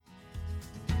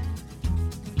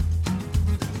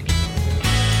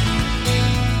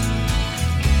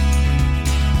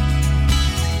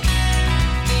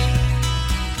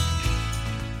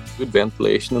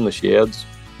ventilation in the sheds,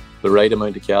 the right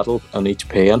amount of cattle in each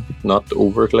pen, not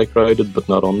overly crowded but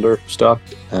not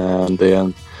understocked, and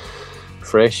then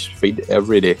fresh feed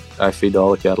every day. I feed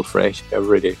all the cattle fresh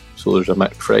every day, so there's a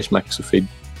fresh mix of feed,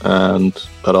 and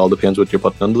it all depends what you're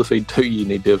putting into the feed too. You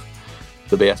need to have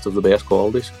the best of the best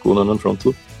qualities going in front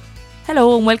of them.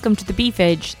 Hello and welcome to the Beef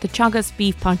Edge, the Teagasc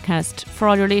Beef podcast, for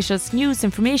all your latest news,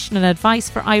 information and advice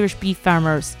for Irish beef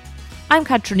farmers. I'm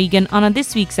Catherine Egan, and on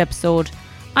this week's episode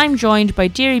I'm joined by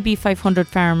DairyBeef 500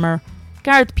 farmer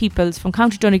Gareth Peoples from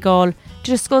County Donegal to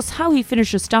discuss how he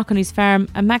finishes stock on his farm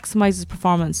and maximises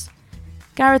performance.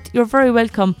 Gareth, you're very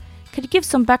welcome. Can you give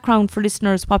some background for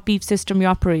listeners what beef system you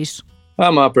operate?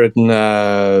 I'm operating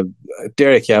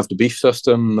dairy calf to beef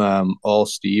system, all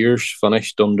steers,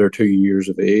 finished under 2 years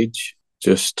of age.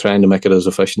 Just trying to make it as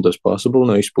efficient as possible.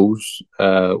 And I suppose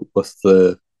with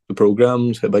the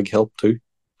program's a big help too.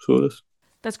 So it is.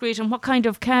 That's great. And what kind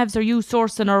of calves are you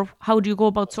sourcing, or how do you go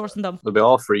about sourcing them? They'll be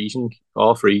all freezing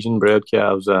bred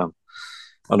calves. A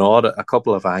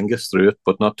couple of Angus through it,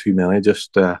 but not too many,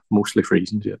 just mostly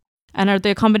freezing yet. And are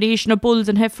they a combination of bulls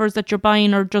and heifers that you're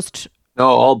buying, or just... No,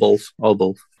 all bulls.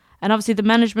 And obviously the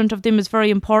management of them is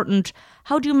very important.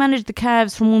 How do you manage the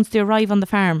calves from once they arrive on the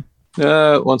farm?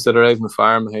 Once they arrive on the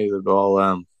farm, hey,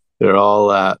 they're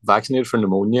all vaccinated for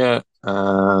pneumonia,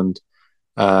 and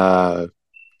to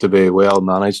be well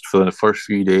managed for the first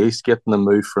few days, getting them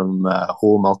moved from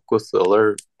whole milk with the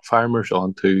other farmers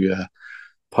onto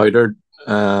powdered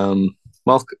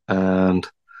milk, and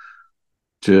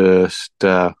just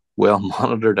well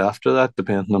monitored after that,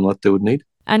 depending on what they would need.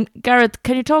 And Gareth,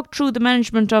 can you talk through the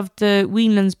management of the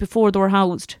weanlings before they were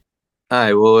housed?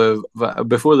 Aye, well,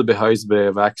 before they be housed, they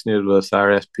be vaccinated with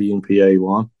RSP and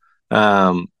PA1,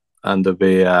 and they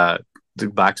be the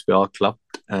backs be all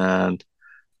clipped, and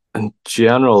in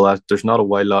general, there's not a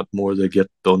whole lot more they get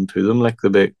done to them. Like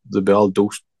they be all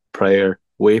dosed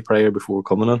way prior before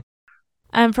coming in.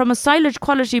 And from a silage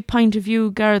quality point of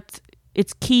view, Gareth,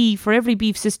 it's key for every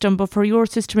beef system, but for your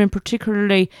system in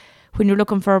particularly, when you're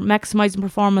looking for maximising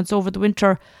performance over the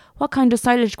winter, what kind of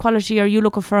silage quality are you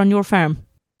looking for on your farm?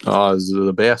 Oh, it's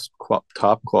the best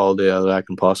top quality that I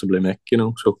can possibly make,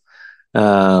 So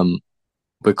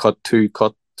we cut two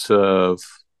cuts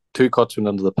went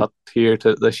into the pit here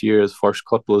this year. The first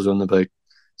cut was on about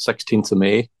 16th of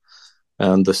May,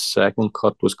 and the second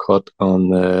cut was cut on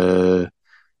the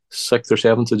 6th or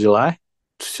 7th of July.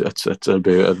 I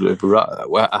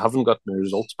haven't got the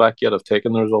results back yet. I've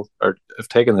taken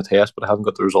the test, but I haven't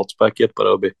got the results back yet. But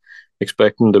I'll be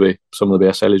expecting to be some of the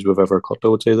best silage we've ever cut, I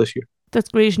would say, this year. That's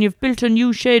great. And you've built a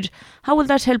new shed. How will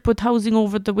that help with housing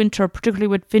over the winter, particularly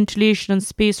with ventilation and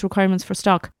space requirements for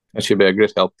stock? It should be a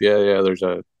great help. Yeah. There's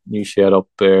a new shed up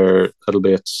there. It'll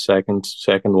be its second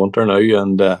winter now,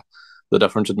 and the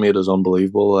difference it made is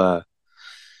unbelievable.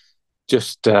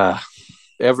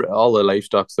 All the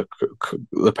livestock, the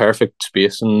perfect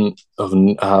spacing. I've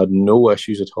had no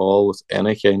issues at all with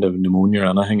any kind of pneumonia or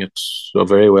anything. It's a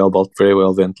very well built, very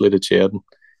well ventilated shed, and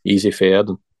easy fed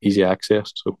and easy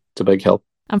access. So it's a big help.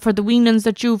 And for the weanlings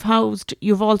that you've housed,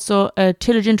 you've also a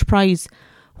tillage enterprise.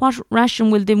 What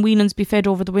ration will them weanlings be fed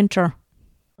over the winter?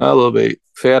 They'll be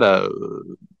fed.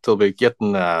 They'll be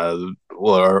getting.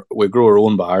 We grow our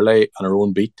own barley and our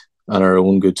own beet and our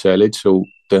own good silage. So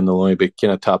then they'll only be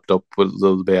kind of topped up.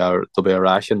 There'll be a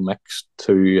ration mix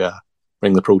to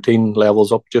bring the protein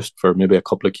levels up, just for maybe a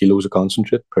couple of kilos of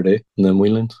concentrate per day, and then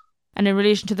weanlings. And in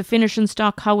relation to the finishing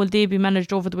stock, how will they be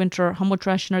managed over the winter? How much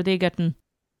ration are they getting?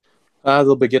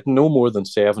 They'll be getting no more than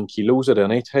 7 kilos at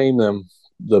any time.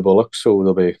 The bullocks, so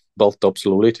they'll be built up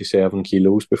slowly to 7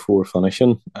 kilos before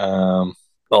finishing.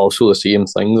 Also the same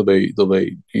thing. They'll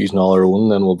be using all our own.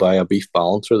 Then we'll buy a beef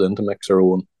balancer then to mix our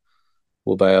own.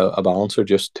 We'll buy a balancer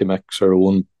just to mix our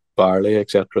own barley,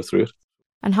 etc. through it.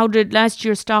 And how did last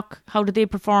year's stock, how did they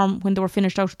perform when they were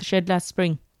finished out of the shed last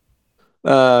spring?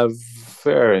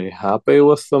 Very happy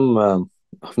with them. I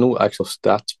have no actual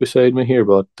stats beside me here,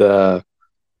 but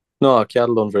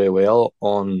cattle done very well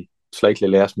on slightly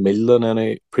less meal than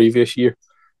any previous year.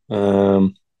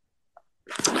 Like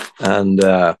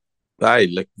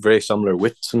very similar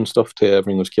weights and stuff to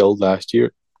everything was killed last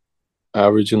year,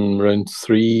 averaging around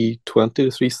 320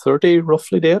 to 330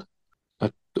 roughly dead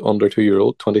at under 2 year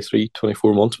old, 23,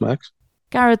 24 months max.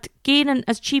 Gareth, gaining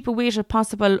as cheap a weight as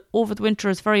possible over the winter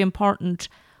is very important.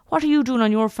 What are you doing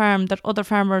on your farm that other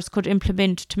farmers could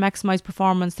implement to maximise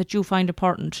performance that you find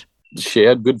important? The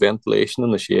shed, good ventilation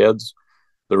in the sheds,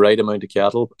 the right amount of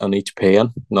cattle in each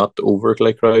pen, not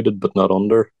overly crowded but not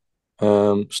under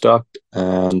stocked,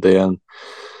 and then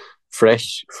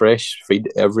fresh feed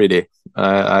every day.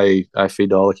 I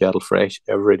feed all the cattle fresh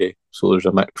every day, so there's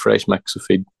a fresh mix of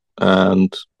feed,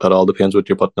 and it all depends what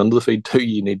you're putting into the feed too.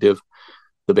 You need to have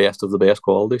the best of the best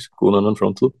qualities going in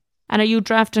front of them. And are you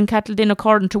drafting cattle in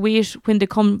according to weight when they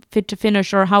come fit to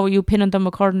finish, or how are you pinning them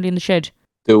accordingly in the shed?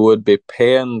 They would be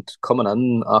penned coming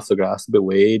in off the grass to be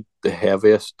weighed the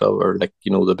heaviest, or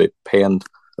they'd be penned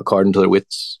according to their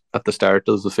weights at the start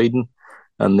of the feeding,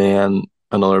 and then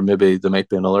maybe there might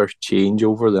be another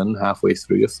changeover then halfway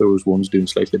through if there was ones doing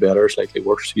slightly better or slightly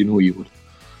worse. You would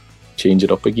change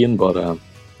it up again, but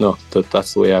no,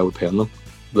 that's the way I would pen them.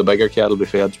 The bigger cattle be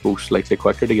fed slightly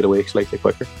quicker to get away slightly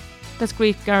quicker. That's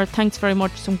great, Gareth. Thanks very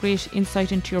much. Some great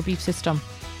insight into your beef system.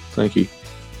 Thank you.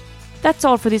 That's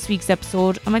all for this week's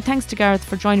episode, and my thanks to Gareth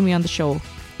for joining me on the show.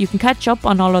 You can catch up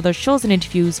on all other shows and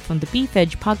interviews from the Beef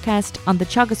Edge podcast on the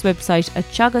Teagasc website at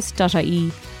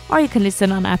teagasc.ie, or you can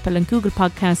listen on Apple and Google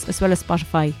Podcasts as well as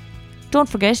Spotify. Don't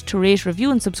forget to rate,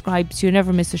 review and subscribe so you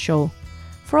never miss a show.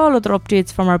 For all other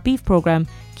updates from our beef programme,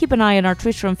 keep an eye on our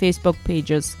Twitter and Facebook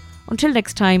pages. Until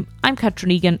next time, I'm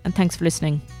Catherine Egan, and thanks for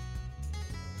listening.